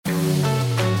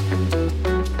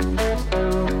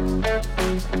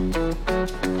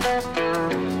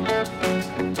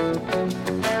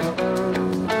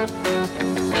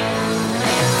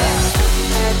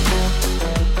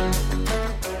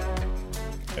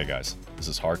Hey guys, this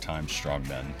is Hard Times, Strong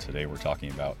Men. Today we're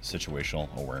talking about situational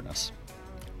awareness.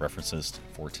 References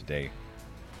for today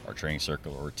are Training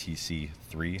Circle or TC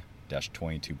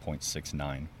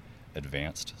 3-22.69,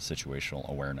 Advanced Situational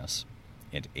Awareness,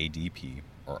 and ADP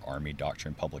or Army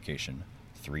Doctrine Publication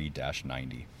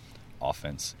 3-90,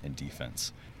 Offense and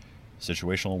Defense.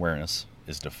 Situational awareness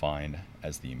is defined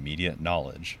as the immediate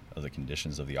knowledge of the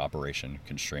conditions of the operation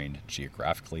constrained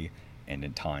geographically and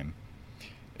in time.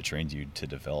 It trains you to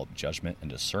develop judgment and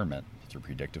discernment through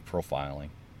predictive profiling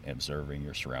and observing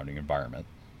your surrounding environment.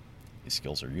 These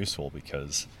skills are useful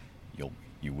because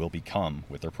you will become,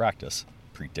 with their practice,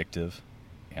 predictive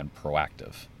and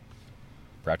proactive.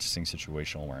 Practicing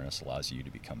situational awareness allows you to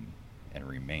become and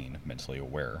remain mentally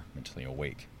aware, mentally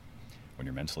awake. When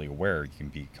you're mentally aware, you can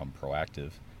become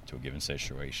proactive to a given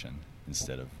situation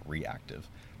instead of reactive.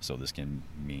 So this can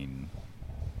mean,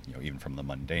 even from the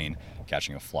mundane,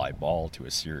 catching a fly ball, to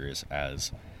as serious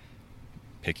as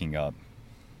picking up,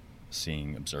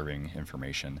 seeing, observing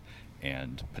information,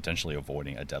 and potentially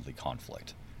avoiding a deadly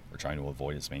conflict. We're trying to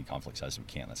avoid as many conflicts as we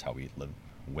can. That's how we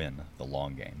win the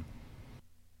long game.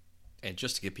 And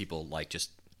just to give people just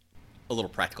a little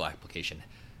practical application,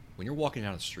 when you're walking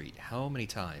down the street, how many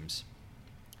times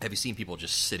have you seen people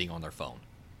just sitting on their phone,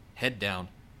 head down,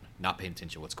 not paying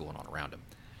attention to what's going on around them?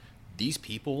 These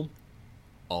people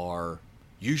are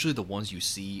usually the ones you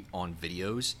see on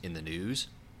videos in the news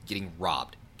getting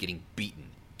robbed, getting beaten,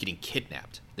 getting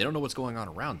kidnapped. They don't know what's going on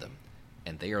around them,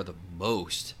 and they are the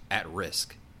most at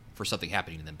risk for something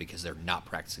happening to them because they're not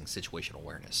practicing situational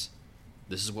awareness.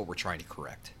 This is what we're trying to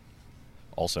correct.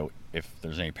 Also, if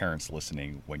there's any parents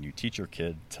listening, when you teach your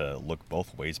kid to look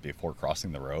both ways before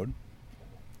crossing the road,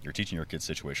 you're teaching your kid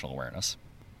situational awareness.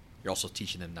 You're also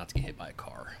teaching them not to get hit by a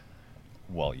car.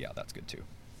 Well, yeah, that's good too.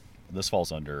 This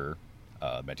falls under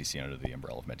METC, under the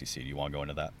umbrella of METC. Do you want to go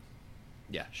into that?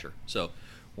 Yeah, sure. So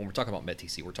when we're talking about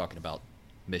METC, we're talking about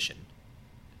mission,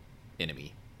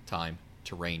 enemy, time,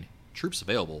 terrain, troops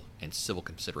available, and civil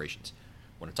considerations.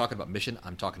 When I'm talking about mission,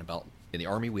 I'm talking about in the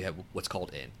Army, we have what's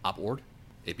called an op ord.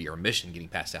 It'd be our mission getting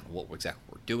passed down, what exactly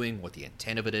we're doing, what the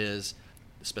intent of it is,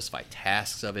 the specified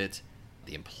tasks of it,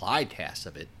 the implied tasks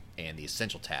of it, and the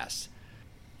essential tasks.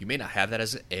 You may not have that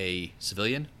as a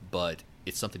civilian, but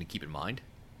it's something to keep in mind.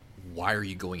 Why are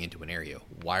you going into an area?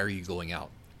 Why are you going out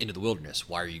into the wilderness?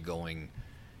 Why are you going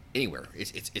anywhere?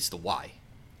 It's the why.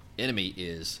 Enemy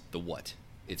is the what.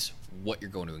 It's what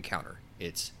you're going to encounter.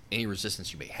 It's any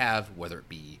resistance you may have, whether it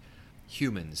be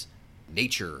humans,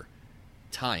 nature,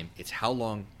 time. It's how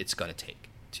long it's going to take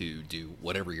to do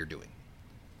whatever you're doing.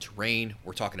 Terrain,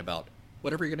 we're talking about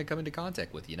whatever you're going to come into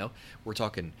contact with, We're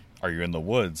talking... Are you in the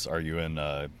woods? Are you in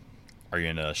a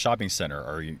shopping center?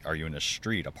 Are you in a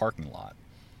street, a parking lot?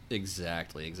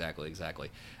 Exactly.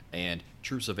 And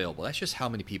troops available. That's just how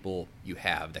many people you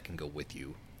have that can go with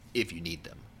you if you need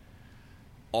them.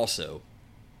 Also,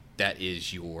 that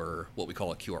is your, what we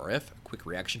call a QRF, a quick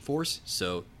reaction force.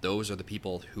 So those are the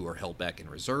people who are held back in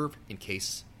reserve in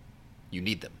case you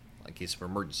need them, in case of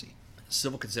emergency.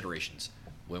 Civil considerations.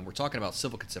 When we're talking about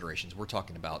civil considerations, we're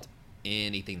talking about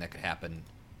anything that could happen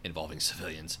involving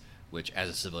civilians, which as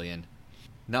a civilian,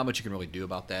 not much you can really do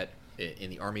about that.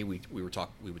 In the Army, we would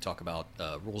talk about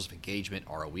rules of engagement,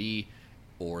 ROE,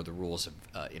 or the rules of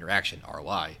interaction,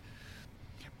 ROI.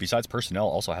 Besides personnel,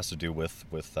 also has to do with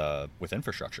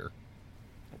infrastructure.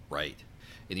 Right.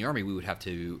 In the Army, we would have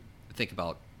to think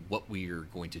about what we are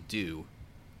going to do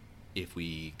if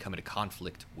we come into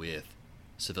conflict with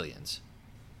civilians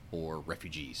or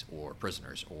refugees or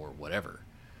prisoners or whatever.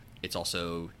 It's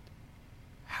also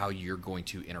how you're going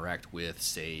to interact with,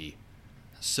 say,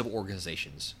 civil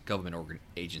organizations, government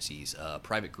agencies,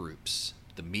 private groups,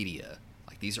 the media.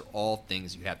 These are all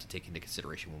things you have to take into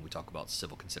consideration when we talk about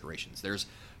civil considerations.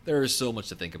 There is so much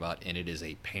to think about, and it is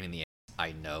a pain in the ass,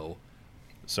 I know.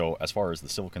 So as far as the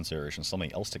civil considerations,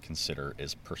 something else to consider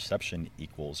is perception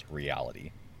equals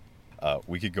reality.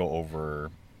 We could go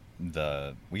over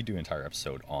we do an entire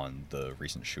episode on the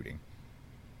recent shooting,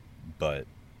 but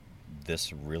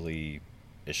this really,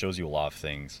 it shows you a lot of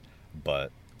things,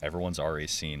 but everyone's already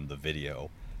seen the video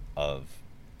of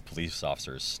police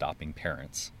officers stopping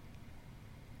parents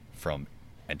from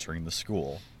entering the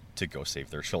school to go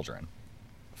save their children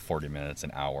 40 minutes,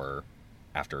 an hour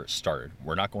after it started.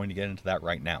 We're not going to get into that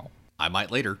right now. I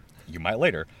might later. You might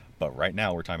later, but right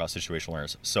now we're talking about situational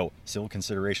awareness. So civil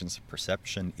considerations,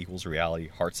 perception equals reality,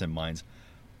 hearts and minds.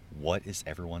 What is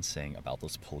everyone saying about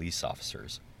those police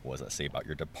officers? What does that say about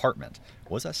your department?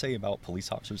 What does that say about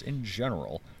police officers in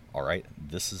general? All right,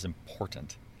 this is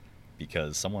important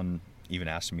because someone even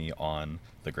asked me on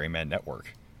the Gray Man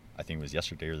Network, I think it was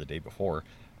yesterday or the day before,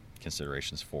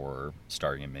 considerations for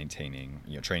starting and maintaining,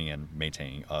 training and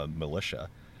maintaining a militia,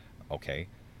 okay,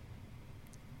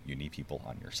 you need people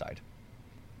on your side.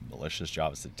 Militia's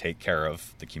job is to take care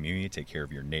of the community, take care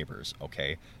of your neighbors,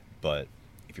 okay? But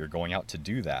if you're going out to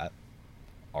do that,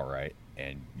 all right,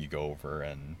 and you go over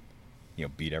and,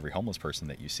 beat every homeless person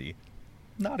that you see,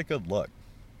 not a good look.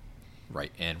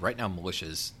 Right. And right now,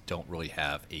 militias don't really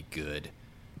have a good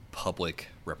public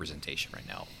representation right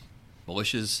now.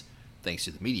 Militias, thanks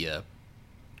to the media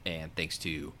and thanks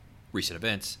to recent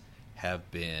events,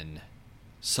 have been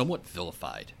somewhat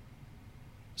vilified.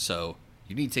 So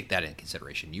you need to take that into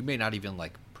consideration. You may not even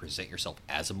present yourself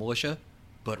as a militia,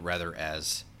 but rather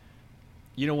as,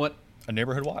 you know what? A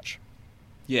neighborhood watch.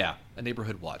 Yeah, a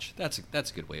neighborhood watch. That's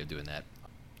a good way of doing that.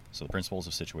 So the principles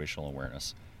of situational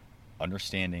awareness.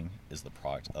 Understanding is the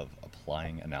product of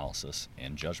applying analysis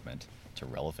and judgment to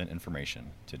relevant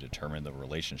information to determine the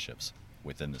relationships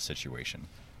within the situation.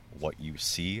 What you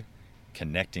see,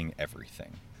 connecting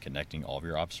everything, connecting all of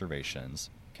your observations,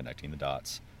 connecting the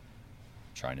dots,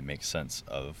 trying to make sense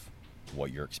of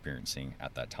what you're experiencing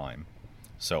at that time.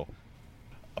 So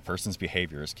a person's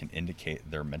behaviors can indicate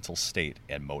their mental state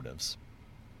and motives.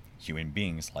 Human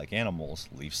beings, like animals,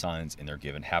 leave signs in their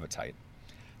given habitat.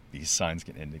 These signs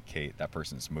can indicate that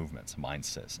person's movements,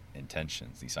 mindsets,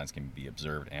 intentions. These signs can be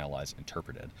observed, analyzed,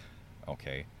 interpreted.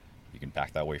 Okay, you can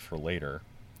pack that away for later,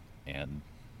 and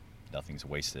nothing's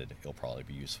wasted. It'll probably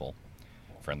be useful.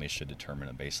 Friendlies should determine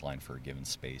a baseline for a given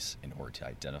space in order to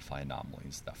identify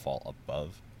anomalies that fall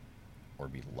above or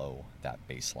below that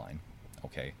baseline.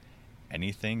 Okay,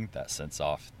 anything that sets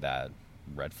off that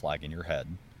red flag in your head,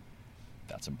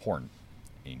 that's important,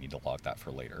 and you need to log that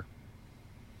for later.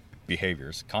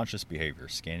 Behaviors, conscious behavior,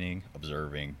 scanning,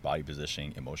 observing, body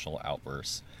positioning, emotional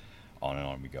outbursts, on and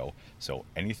on we go. So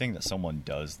anything that someone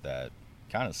does that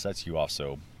kind of sets you off,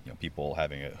 so people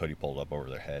having a hoodie pulled up over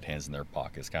their head, hands in their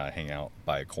pockets, kind of hanging out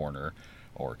by a corner,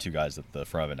 or two guys at the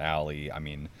front of an alley. I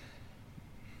mean,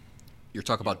 you're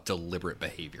talking about deliberate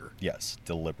behavior. Yes,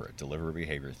 deliberate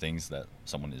behavior, things that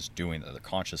someone is doing that they're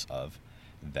conscious of,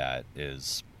 that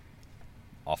is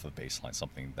off of baseline,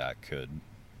 something that could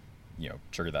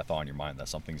trigger that thought in your mind that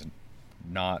something's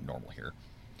not normal here.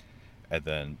 And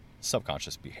then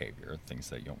subconscious behavior, things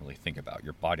that you don't really think about,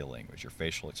 your body language, your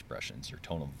facial expressions, your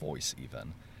tone of voice,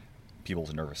 even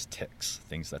people's nervous tics,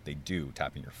 things that they do,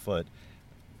 tapping your foot,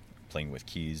 playing with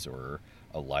keys or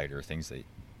a lighter, things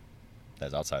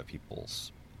that's outside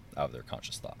of their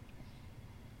conscious thought.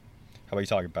 How about you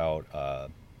talk about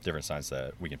different signs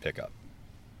that we can pick up?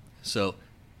 So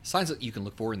signs that you can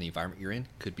look for in the environment you're in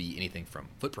could be anything from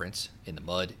footprints in the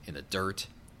mud, in the dirt,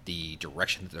 the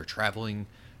direction that they're traveling,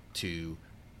 to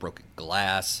broken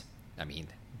glass. I mean,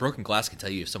 broken glass can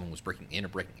tell you if someone was breaking in or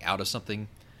breaking out of something.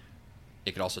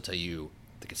 It could also tell you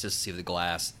the consistency of the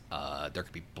glass. There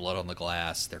could be blood on the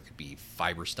glass. There could be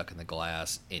fiber stuck in the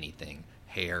glass, anything,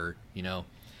 hair,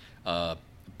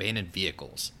 abandoned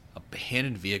vehicles.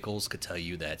 Abandoned vehicles could tell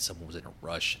you that someone was in a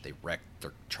rush, they wrecked,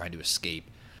 they're trying to escape,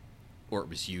 or it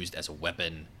was used as a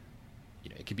weapon.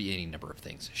 It could be any number of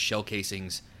things. Shell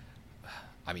casings.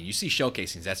 I mean, you see shell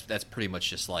casings, that's pretty much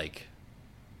just like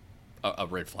a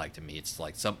red flag to me. It's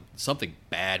like something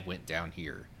bad went down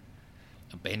here.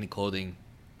 Abandoned clothing.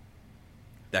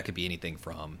 That could be anything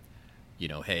from,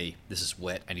 hey, this is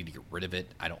wet, I need to get rid of it.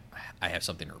 I have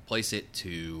something to replace it,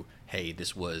 to, hey,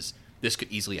 this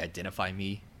could easily identify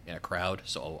me in a crowd,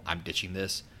 so I'm ditching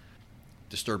this.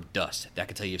 Disturbed dust. That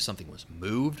could tell you if something was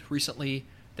moved recently.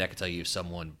 That could tell you if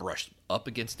someone brushed up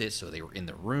against it, so they were in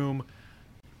the room.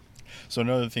 So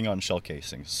another thing on shell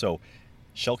casings. So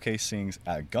shell casings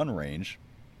at a gun range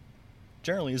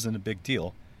generally isn't a big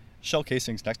deal. Shell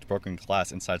casings next to broken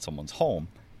glass inside someone's home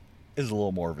is a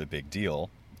little more of a big deal,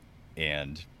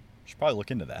 and you should probably look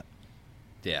into that.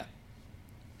 Yeah.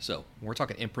 So when we're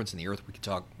talking imprints in the earth,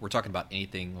 we're talking about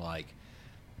anything like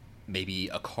maybe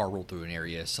a car rolled through an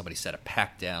area, somebody set a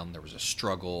pack down, there was a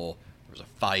struggle, there was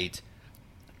a fight,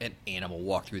 an animal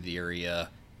walked through the area.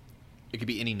 It could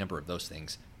be any number of those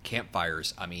things.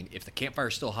 Campfires. I mean, if the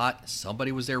campfire's still hot,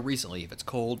 somebody was there recently. If it's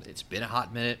cold, it's been a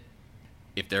hot minute.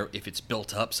 If it's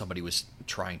built up, somebody was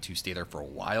trying to stay there for a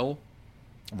while.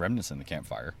 Remnants in the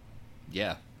campfire.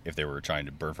 Yeah. If they were trying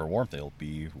to burn for warmth, they'll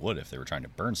be wood. If they were trying to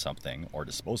burn something or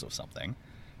dispose of something,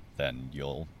 then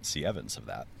you'll see evidence of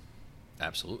that.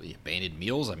 Absolutely. Abandoned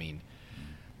meals. I mean,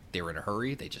 they were in a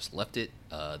hurry. They just left it.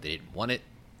 They didn't want it.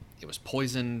 It was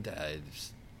poisoned.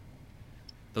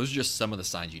 Those are just some of the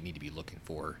signs you need to be looking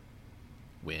for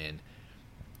when,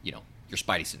 your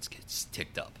spidey sense gets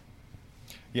ticked up.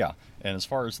 Yeah, and as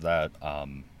far as that,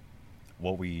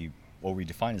 what we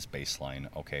define as baseline,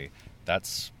 okay,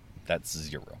 that's that's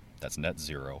zero. That's net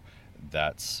zero.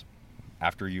 That's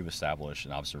after you've established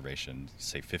an observation,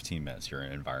 say 15 minutes, you're in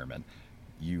an environment,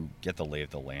 you get the lay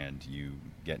of the land, you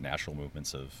get natural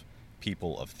movements of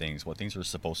people, of things, what things are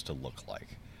supposed to look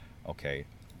like. Okay,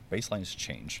 baselines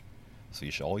change. So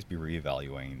you should always be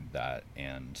reevaluating that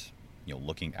and,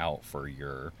 looking out for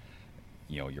your,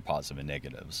 your positive and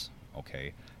negatives.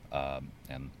 Okay.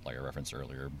 And like I referenced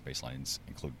earlier, baselines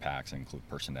include packs and include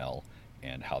personnel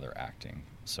and how they're acting.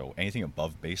 So anything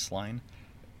above baseline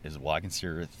is what I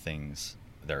consider things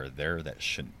that are there that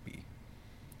shouldn't be.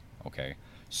 Okay,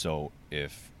 so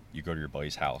if you go to your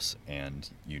buddy's house and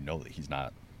you know that he's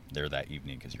not there that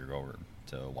evening because you're over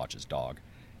to watch his dog,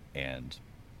 and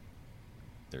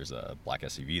there's a black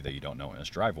SUV that you don't know in his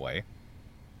driveway,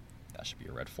 that should be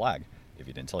a red flag if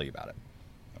he didn't tell you about it.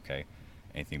 Okay,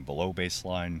 anything below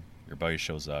baseline, your buddy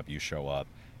shows up, you show up,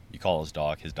 you call his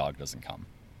dog doesn't come.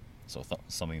 So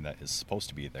something that is supposed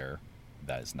to be there,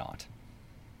 that is not.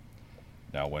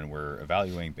 Now, when we're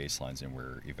evaluating baselines and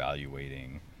we're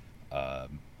evaluating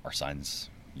our signs,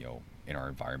 in our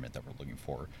environment that we're looking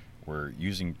for, we're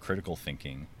using critical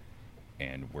thinking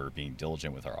and we're being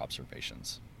diligent with our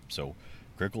observations. So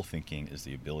critical thinking is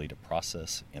the ability to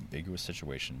process ambiguous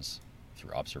situations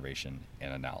through observation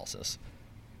and analysis.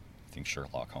 Think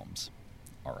Sherlock Holmes.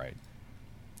 All right.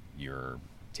 You're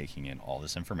taking in all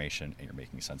this information and you're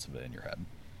making sense of it in your head.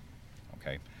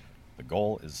 Okay. The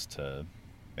goal is to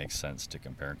make sense, to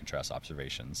compare and contrast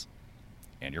observations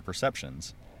and your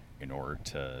perceptions in order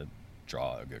to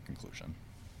draw a good conclusion.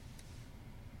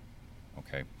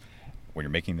 Okay. When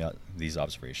you're making these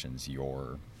observations,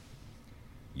 you're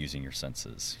using your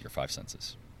senses, your 5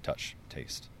 senses: touch,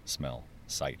 taste, smell,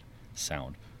 sight,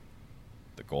 sound.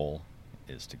 The goal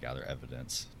is to gather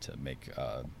evidence to make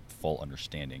a full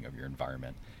understanding of your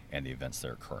environment and the events that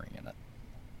are occurring in it.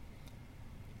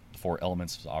 The 4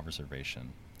 elements of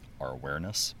observation are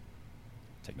awareness,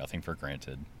 take nothing for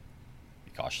granted,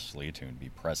 be cautiously attuned, be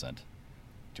present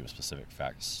to a specific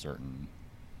fact, certain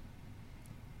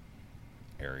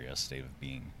area, state of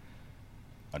being.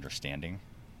 Understanding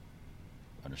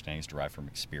is derived from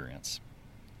experience,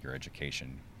 your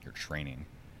education, your training.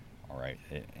 All right,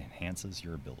 it enhances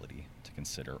your ability to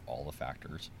consider all the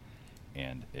factors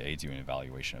and it aids you in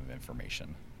evaluation of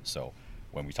information. So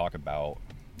when we talk about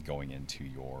going into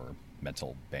your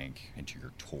mental bank, into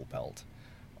your tool belt,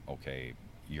 okay,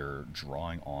 you're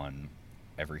drawing on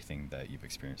everything that you've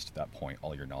experienced to that point,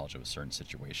 all your knowledge of a certain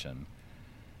situation,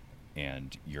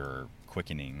 and you're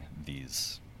quickening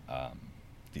these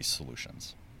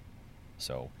solutions.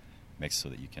 So it makes it so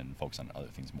that you can focus on other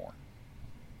things more.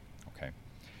 Okay.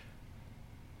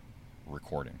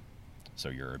 Recording. So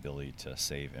your ability to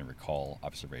save and recall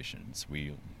observations.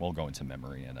 We will go into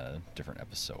memory in a different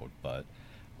episode, but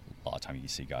a lot of time you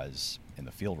see guys in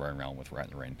the field running around with Write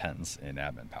in the Rain pens in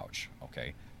an admin pouch.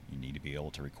 Okay. You need to be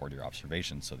able to record your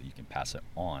observations so that you can pass it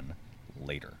on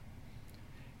later.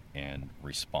 And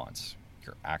response,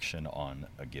 your action on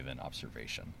a given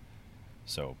observation.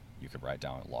 So you could write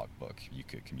down a logbook, you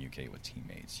could communicate with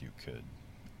teammates, you could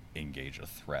engage a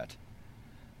threat.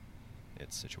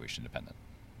 It's situation dependent.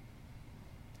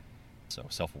 So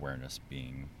self-awareness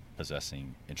being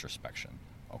possessing introspection.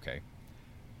 Okay,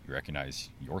 you recognize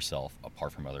yourself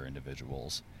apart from other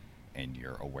individuals and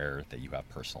you're aware that you have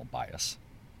personal bias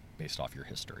based off your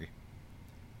history.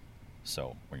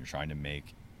 So when you're trying to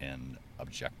make an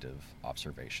objective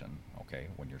observation, okay,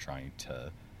 when you're trying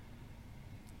to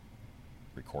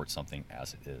record something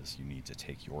as it is, you need to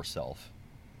take yourself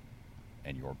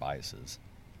and your biases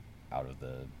out of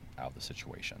the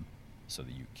situation so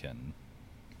that you can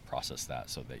process that,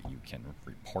 so that you can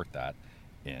report that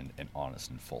in an honest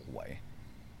and full way.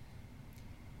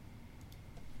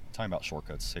 Talking about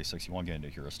shortcuts, say 6, you want to get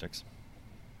into heuristics?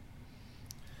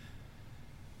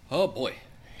 Oh boy,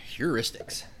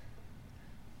 heuristics.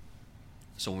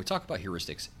 So when we talk about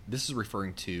heuristics, this is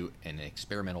referring to an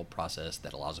experimental process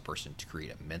that allows a person to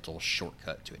create a mental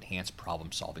shortcut to enhance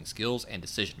problem-solving skills and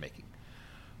decision-making.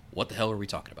 What the hell are we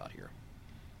talking about here?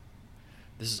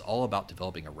 This is all about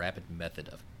developing a rapid method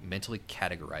of mentally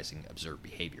categorizing observed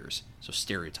behaviors, so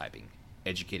stereotyping,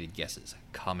 educated guesses,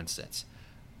 common sense.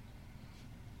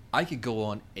 I could go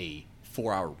on a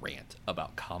 4-hour rant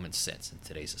about common sense in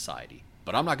today's society,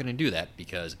 but I'm not going to do that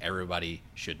because everybody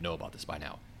should know about this by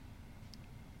now.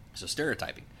 So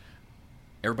stereotyping.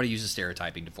 Everybody uses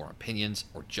stereotyping to form opinions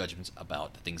or judgments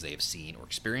about the things they have seen or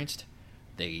experienced.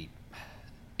 It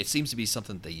seems to be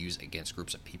something that they use against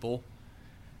groups of people.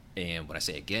 And when I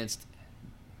say against,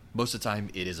 most of the time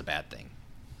it is a bad thing.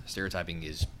 Stereotyping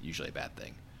is usually a bad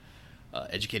thing.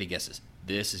 Educated guesses.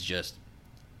 This is just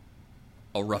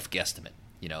a rough guesstimate.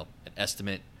 an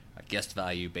estimate, a guessed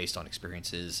value based on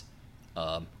experiences,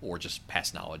 or just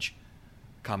past knowledge.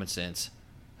 Common sense,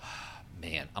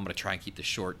 man, I'm going to try and keep this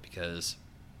short because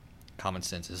common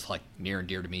sense is like near and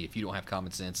dear to me. If you don't have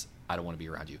common sense, I don't want to be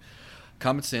around you.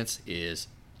 Common sense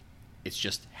it's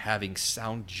just having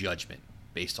sound judgment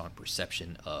based on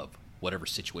perception of whatever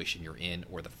situation you're in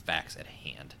or the facts at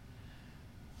hand.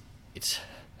 It's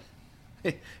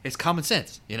common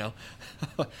sense,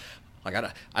 Like I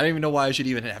don't even know why I should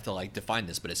even have to define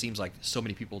this, but it seems like so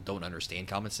many people don't understand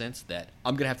common sense that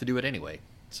I'm gonna have to do it anyway.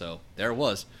 So there it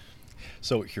was.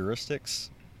 So heuristics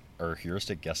or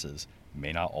heuristic guesses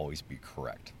may not always be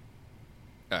correct.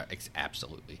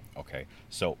 Absolutely. Okay,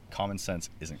 so common sense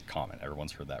isn't common.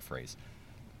 Everyone's heard that phrase.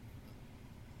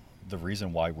 The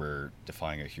reason why we're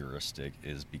defining a heuristic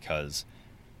is because,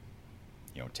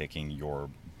 taking your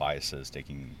biases,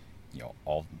 taking,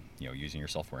 using your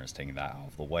self-awareness, taking that out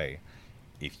of the way,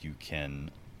 if you can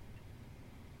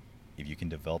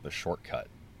develop a shortcut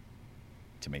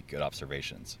to make good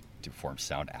observations, to perform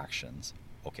sound actions,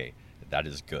 okay, that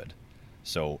is good.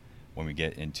 So when we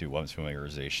get into weapons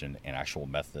familiarization and actual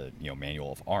method,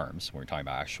 manual of arms, when we're talking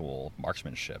about actual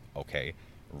marksmanship, okay,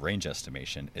 range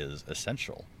estimation is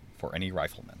essential for any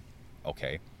rifleman,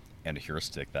 okay? And a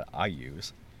heuristic that I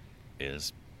use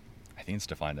is, I think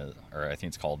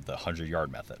it's called the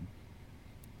 100-yard method,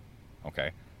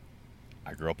 okay?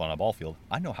 I grew up on a ball field.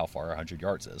 I know how far 100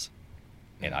 yards is.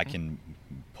 And I can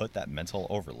put that mental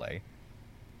overlay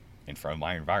in front of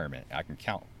my environment. I can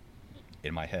count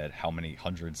in my head how many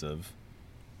hundreds of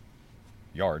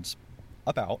yards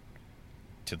about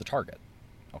to the target.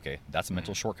 Okay, that's a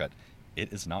mental shortcut.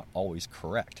 It is not always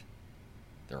correct.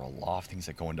 There are a lot of things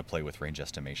that go into play with range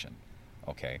estimation.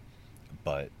 Okay,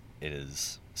 but it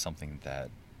is something that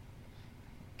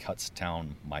cuts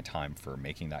down my time for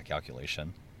making that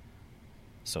calculation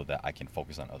so that I can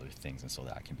focus on other things and so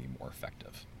that I can be more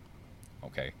effective.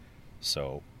 Okay,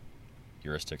 so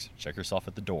heuristics, check yourself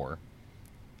at the door,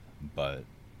 but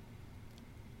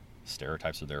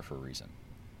stereotypes are there for a reason.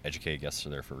 Educated guesses are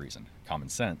there for a reason. Common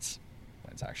sense,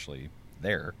 when it's actually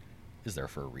there, is there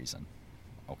for a reason.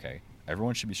 Okay,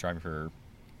 everyone should be striving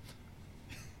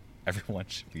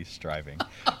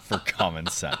for common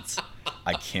sense.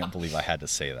 I can't believe I had to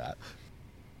say that.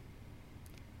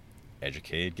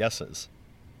 Educated guesses,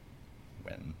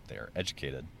 when they are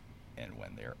educated and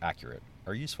when they are accurate,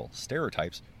 are useful.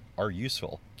 Stereotypes are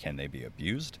useful. Can they be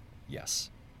abused?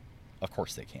 Yes. Of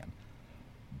course they can.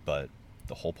 But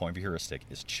the whole point of a heuristic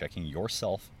is checking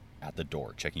yourself at the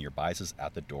door, checking your biases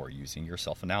at the door, using your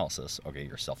self-analysis, okay,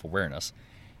 your self-awareness,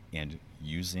 and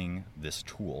using this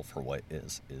tool for what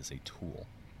it is a tool,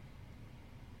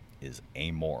 is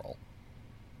amoral.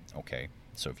 Okay,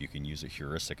 so if you can use a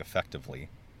heuristic effectively,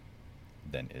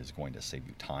 then it is going to save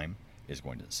you time, is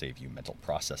going to save you mental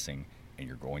processing, and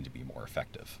you're going to be more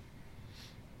effective.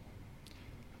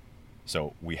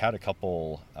 So we had a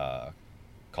couple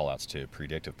call-outs to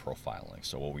predictive profiling.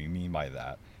 So what we mean by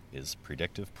that is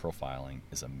predictive profiling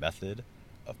is a method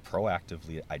of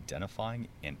proactively identifying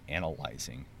and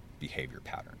analyzing behavior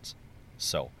patterns.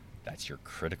 So that's your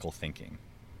critical thinking.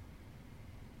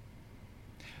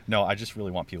 No, I just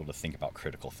really want people to think about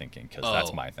critical thinking because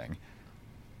that's my thing.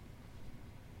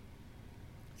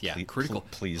 Yeah,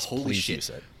 please shit. use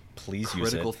it. Please critical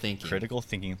use it. Critical thinking. Critical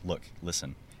thinking. Look,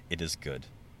 listen. It is good.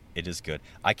 It is good.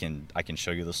 I can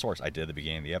show you the source. I did at the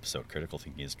beginning of the episode. Critical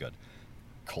thinking is good.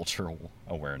 Cultural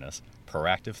awareness,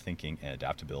 proactive thinking and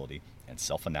adaptability, and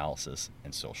self-analysis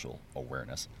and social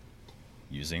awareness.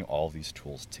 Using all these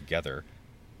tools together,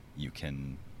 you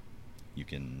can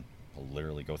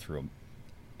literally go through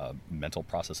a mental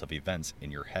process of events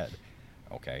in your head.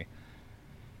 Okay.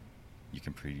 You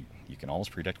can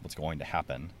almost predict what's going to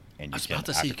happen, and you can act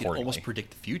accordingly. You can almost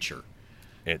predict the future.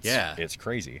 It's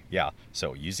crazy. Yeah.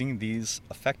 So using these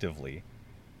effectively,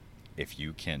 if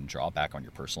you can draw back on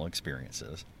your personal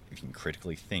experiences, if you can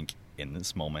critically think in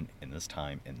this moment, in this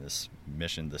time, in this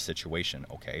mission, this situation,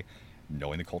 okay,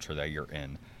 knowing the culture that you're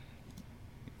in,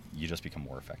 you just become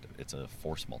more effective. It's a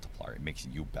force multiplier. It makes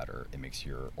you better. It makes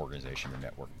your organization, your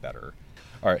network better.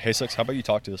 All right. Hey, Six, how about you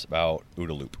talk to us about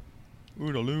OODA loop?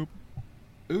 OODA loop.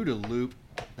 OODA loop.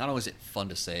 Not only is it fun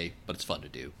to say, but it's fun to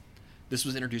do. This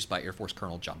was introduced by Air Force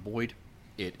Colonel John Boyd.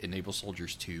 It enables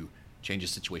soldiers to change a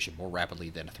situation more rapidly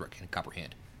than a threat can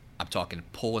comprehend. I'm talking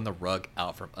pulling the rug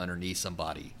out from underneath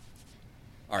somebody.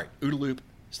 All right, OODA loop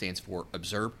stands for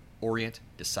observe, orient,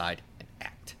 decide, and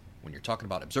act. When you're talking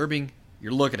about observing,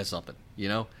 you're looking at something,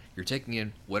 You're taking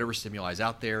in whatever stimuli is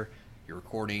out there. You're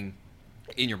recording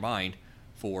in your mind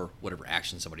for whatever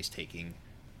action somebody's taking,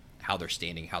 how they're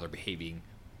standing, how they're behaving,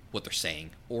 what they're saying.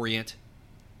 Orient,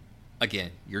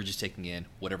 again, you're just taking in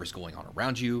whatever's going on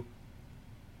around you,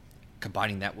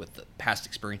 combining that with the past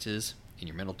experiences in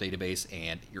your mental database,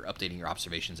 and you're updating your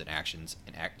observations and actions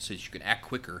and act so that you can act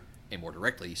quicker and more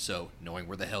directly. So knowing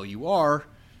where the hell you are,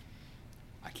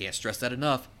 I can't stress that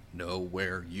enough. Know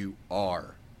where you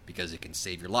are, because it can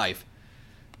save your life.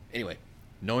 Anyway,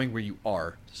 knowing where you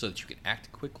are so that you can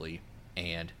act quickly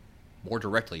and more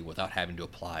directly without having to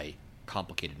apply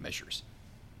complicated measures.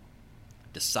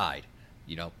 Decide.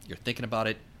 You're thinking about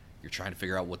it. You're trying to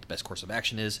figure out what the best course of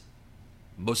action is.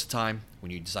 Most of the time, when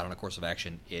you decide on a course of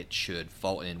action, it should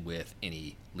fall in with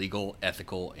any legal,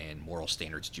 ethical, and moral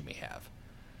standards that you may have.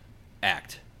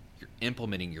 Act. You're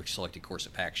implementing your selected course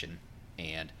of action,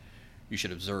 and you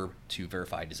should observe to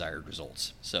verify desired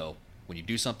results. So when you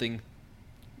do something,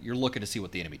 you're looking to see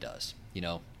what the enemy does.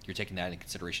 You're taking that into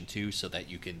consideration too, so that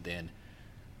you can then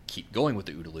keep going with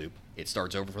the OODA loop. It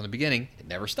starts over from the beginning. It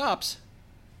never stops.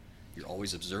 You're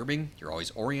always observing. You're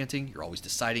always orienting. You're always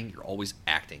deciding. You're always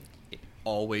acting. It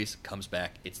always comes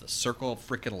back. It's the circle of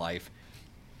freaking life.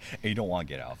 And you don't want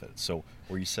to get out of it. So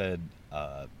where you said,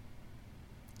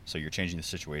 so you're changing the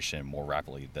situation more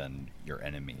rapidly than your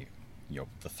enemy,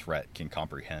 the threat can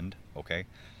comprehend. Okay.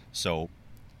 So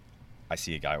I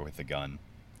see a guy with a gun.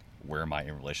 Where am I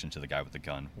in relation to the guy with the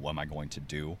gun? What am I going to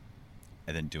do?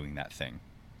 And then doing that thing.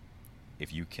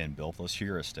 If you can build those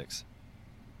heuristics,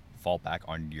 fall back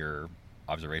on your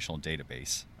observational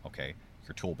database, okay,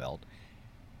 your tool belt,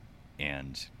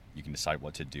 and you can decide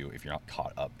what to do if you're not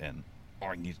caught up in,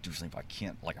 I need to do something, but I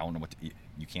can't, I don't know what to eat.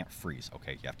 You can't freeze,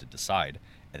 okay? You have to decide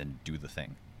and then do the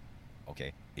thing,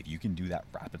 okay? If you can do that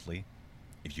rapidly,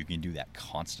 if you can do that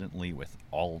constantly with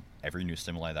every new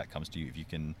stimuli that comes to you, if you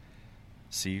can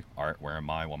see, all right, where am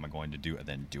I, what am I going to do, and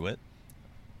then do it,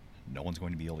 no one's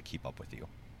going to be able to keep up with you.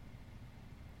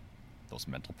 Those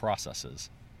mental processes,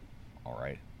 all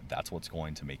right, that's what's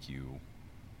going to make you,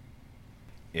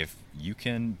 if you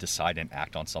can decide and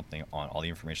act on something, on all the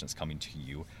information that's coming to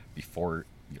you before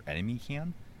your enemy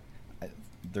can,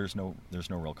 there's no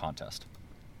real contest.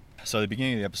 So at the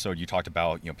beginning of the episode, you talked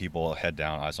about, people head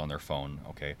down, eyes on their phone,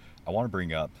 okay? I want to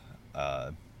bring up,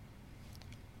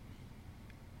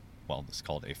 this is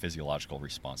called a physiological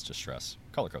response to stress,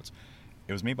 color codes.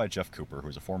 It was made by Jeff Cooper,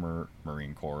 who's a former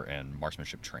Marine Corps and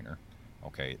marksmanship trainer.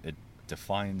 Okay, it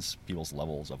defines people's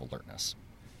levels of alertness.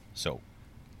 So,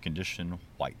 condition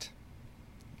white.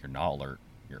 You're not alert,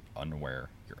 you're unaware,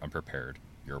 you're unprepared,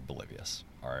 you're oblivious.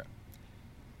 All right.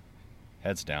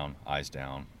 Heads down, eyes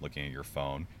down, looking at your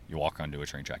phone. You walk onto a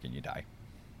train track and you die.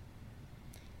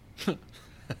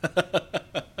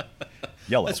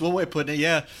 Yellow. That's one way of putting it,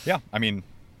 yeah. Yeah, and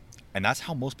that's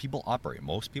how most people operate.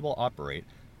 Most people operate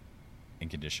in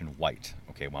condition white.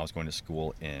 Okay, when I was going to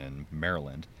school in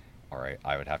Maryland, all right,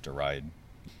 I would have to ride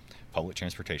public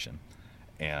transportation,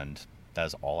 and that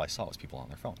is all I saw was people on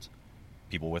their phones,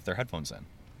 people with their headphones in.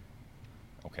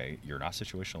 Okay, you're not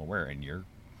situational aware, and you're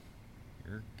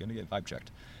gonna get vibe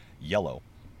checked. Yellow,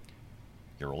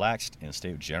 you're relaxed in a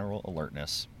state of general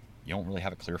alertness. You don't really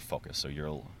have a clear focus, so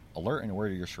you're alert and aware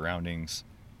of your surroundings.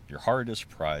 You're harder to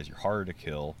surprise. You're harder to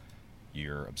kill.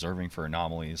 You're observing for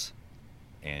anomalies,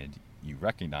 and you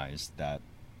recognize that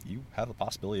you have a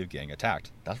possibility of getting attacked.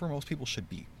 That's where most people should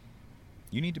be.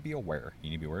 You need to be aware.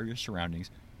 You need to be aware of your surroundings.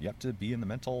 You have to be in the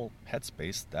mental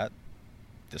headspace that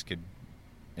this could,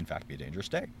 in fact, be a dangerous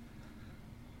day.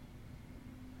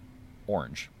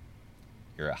 Orange,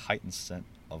 you're a heightened sense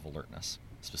of alertness,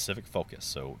 specific focus.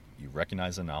 So you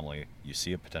recognize an anomaly, you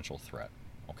see a potential threat,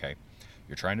 okay?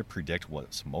 You're trying to predict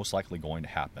what's most likely going to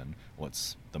happen,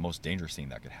 what's the most dangerous thing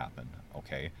that could happen,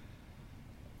 okay?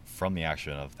 From the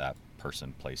action of that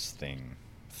person, place, thing,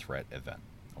 threat, event,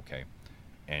 okay?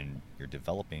 And you're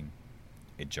developing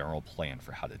a general plan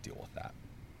for how to deal with that.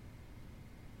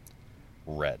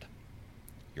 Red,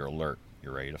 you're alert,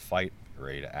 you're ready to fight, you're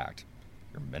ready to act.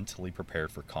 You're mentally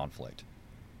prepared for conflict,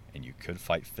 and you could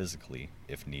fight physically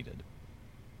if needed.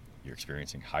 You're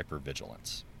experiencing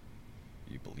hypervigilance.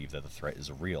 You believe that the threat is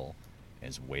real and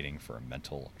is waiting for a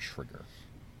mental trigger.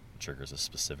 The trigger is a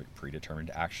specific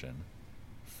predetermined action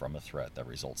from a threat that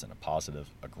results in a positive,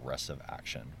 aggressive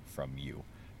action from you.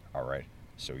 All right?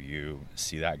 So you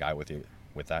see that guy with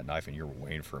that knife, and you're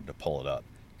waiting for him to pull it up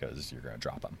because you're going to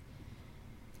drop him.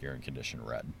 You're in condition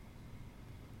red.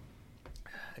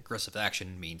 Aggressive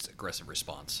action means aggressive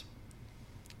response.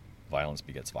 Violence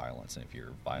begets violence, and if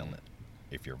you're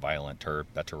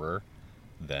betterer,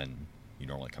 then you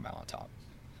normally come out on top.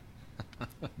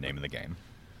 Name of the game.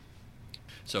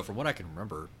 So from what I can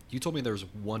remember, you told me there was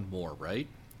one more, right?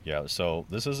 Yeah, so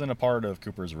this isn't a part of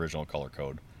Cooper's original color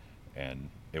code, and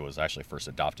it was actually first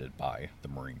adopted by the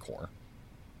Marine Corps.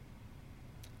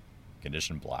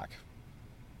 Condition black.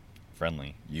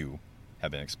 Friendly, you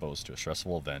have been exposed to a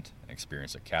stressful event and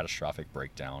experienced a catastrophic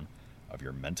breakdown of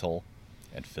your mental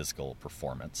and physical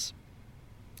performance.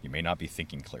 You may not be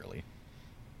thinking clearly.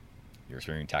 You're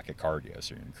experiencing tachycardia,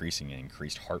 so you're increasing an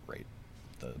increased heart rate,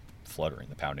 the fluttering,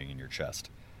 the pounding in your chest.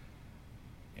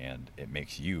 And it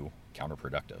makes you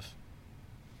counterproductive.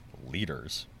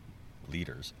 Leaders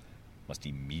must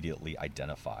immediately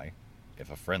identify if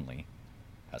a friendly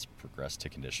has progressed to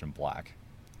condition black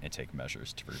and take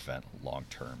measures to prevent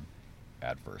long-term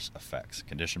adverse effects.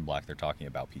 Condition black, they're talking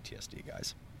about PTSD,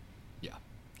 guys. Yeah,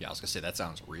 I was gonna say that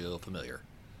sounds real familiar.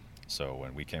 So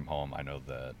when we came home, I know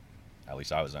that at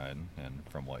least I was in, and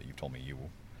from what you told me, you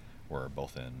were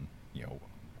both in,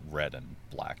 red and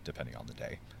black depending on the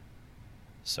day.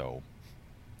 So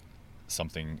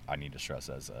something I need to stress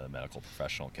as a medical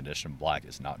professional: condition black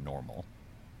is not normal.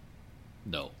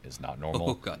 No. Is not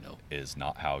normal. Oh, God, no. Is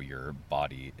not how your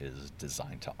body is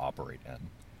designed to operate in.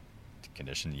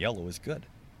 Condition yellow is good.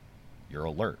 You're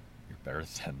alert. You're better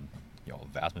than, a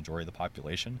vast majority of the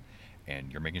population,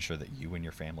 and you're making sure that you and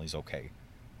your family's okay.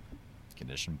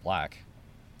 Condition black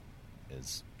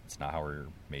it's not how we're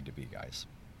made to be, guys.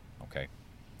 Okay?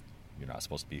 You're not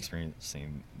supposed to be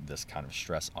experiencing this kind of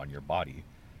stress on your body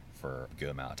for a good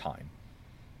amount of time.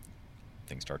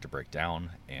 Things start to break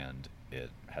down, and it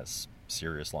has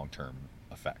serious long-term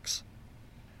effects.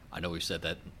 I know we've said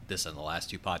this in the last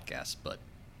 2 podcasts, but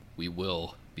we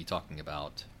will be talking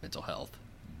about mental health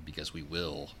because we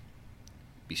will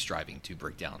be striving to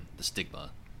break down the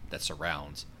stigma that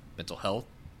surrounds mental health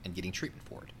and getting treatment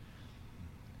for it.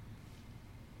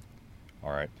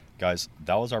 All right, guys,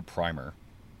 that was our primer.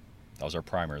 That was our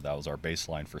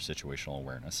baseline for situational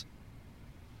awareness.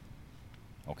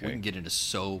 Okay. We can get into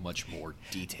so much more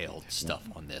detailed stuff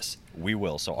on this. We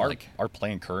will. So our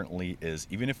plan currently is,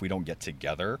 even if we don't get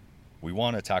together, we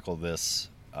want to tackle this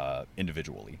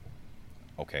individually.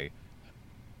 Okay.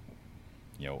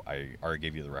 I already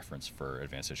gave you the reference for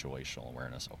advanced situational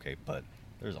awareness. Okay, but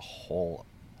there's a whole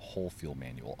field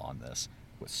manual on this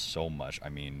with so much. I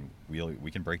mean,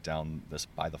 we can break down this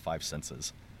by the 5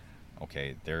 senses.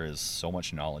 Okay, there is so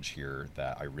much knowledge here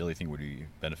that I really think would be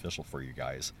beneficial for you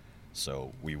guys.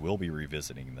 So we will be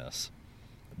revisiting this,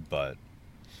 but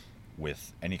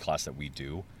with any class that we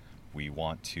do, we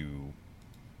want to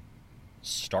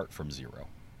start from zero,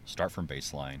 start from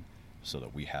baseline, so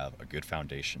that we have a good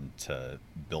foundation to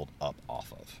build up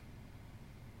off of.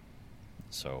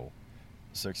 So,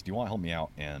 Six, do you want to help me out,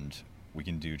 and we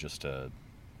can do just a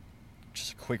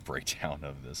quick breakdown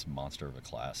of this monster of a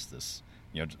class, this,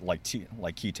 like key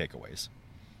takeaways.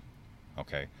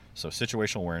 Okay, so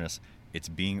situational awareness, it's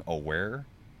being aware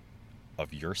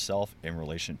of yourself in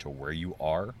relation to where you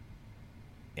are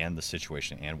and the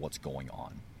situation and what's going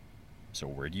on. So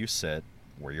where do you sit,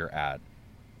 where you're at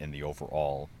in the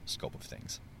overall scope of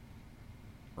things.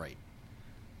 Right.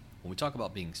 When we talk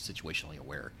about being situationally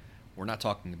aware, we're not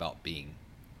talking about being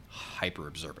hyper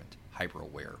observant, hyper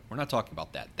aware. We're not talking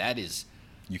about that. That is...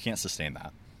 You can't sustain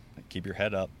that. Keep your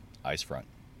head up, eyes front.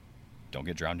 Don't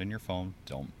get drowned in your phone.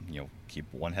 Don't, keep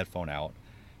one headphone out.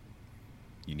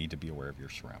 You need to be aware of your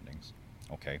surroundings,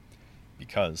 okay?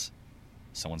 Because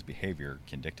someone's behavior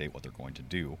can dictate what they're going to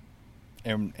do.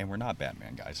 And we're not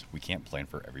Batman, guys. We can't plan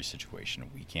for every situation.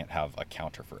 We can't have a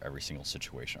counter for every single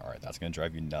situation. All right, that's going to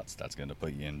drive you nuts. That's going to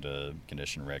put you into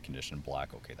condition red, condition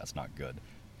black. Okay, that's not good.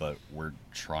 But we're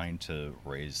trying to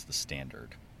raise the standard,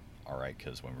 all right?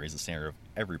 Because when we raise the standard of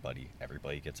everybody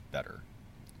gets better.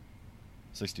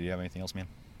 Six, do you have anything else, man?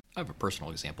 I have a personal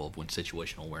example of when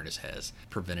situational awareness has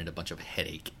prevented a bunch of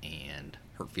headache and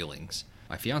hurt feelings.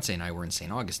 My fiance and I were in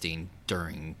St. Augustine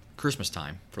during Christmas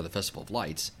time for the Festival of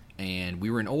Lights, and we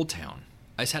were in Old Town.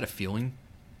 I just had a feeling,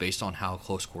 based on how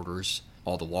close quarters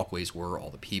all the walkways were, all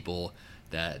the people,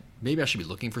 that maybe I should be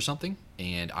looking for something.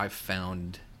 And I've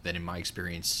found that in my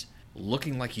experience,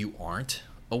 looking like you aren't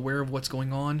aware of what's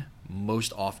going on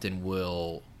most often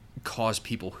will cause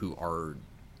people who are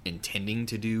intending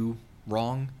to do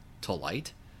wrong to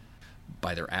light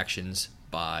by their actions,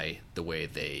 by the way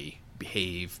they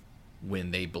behave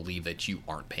when they believe that you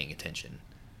aren't paying attention.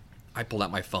 I pulled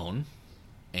out my phone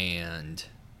and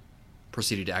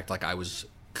proceeded to act like I was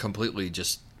completely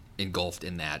just engulfed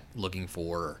in that, looking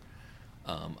for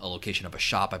a location of a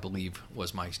shop, I believe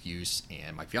was my excuse.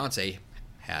 And my fiance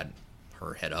had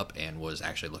her head up and was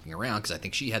actually looking around because I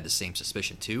think she had the same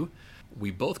suspicion too.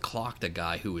 We both clocked a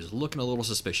guy who was looking a little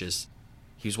suspicious.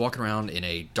 He was walking around in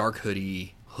a dark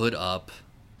hoodie, hood up,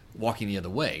 walking the other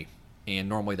way. And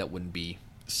normally that wouldn't be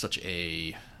such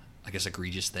a,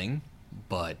 egregious thing.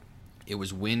 But it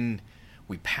was when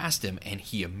we passed him and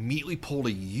he immediately pulled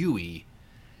a Yui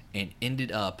and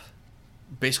ended up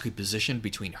basically positioned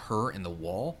between her and the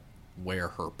wall where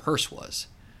her purse was.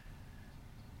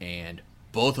 And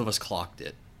both of us clocked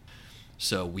it.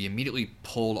 So we immediately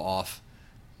pulled off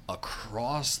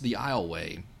across the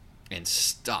aisleway and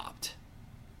stopped.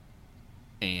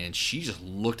 And she just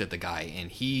looked at the guy,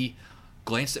 and he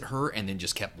glanced at her and then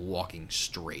just kept walking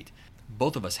straight.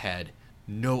 Both of us had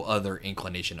no other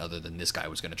inclination other than this guy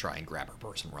was going to try and grab her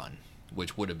purse and run,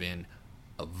 which would have been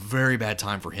a very bad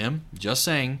time for him, just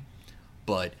saying.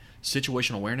 But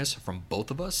situational awareness from both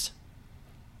of us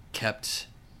kept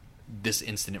this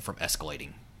incident from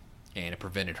escalating, and it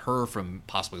prevented her from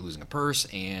possibly losing a purse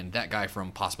and that guy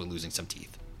from possibly losing some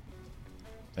teeth.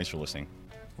 Thanks for listening.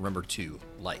 Remember to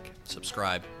like,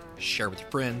 subscribe, share with your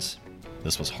friends.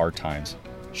 This was Hard Times,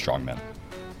 Strong Men.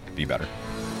 Be better.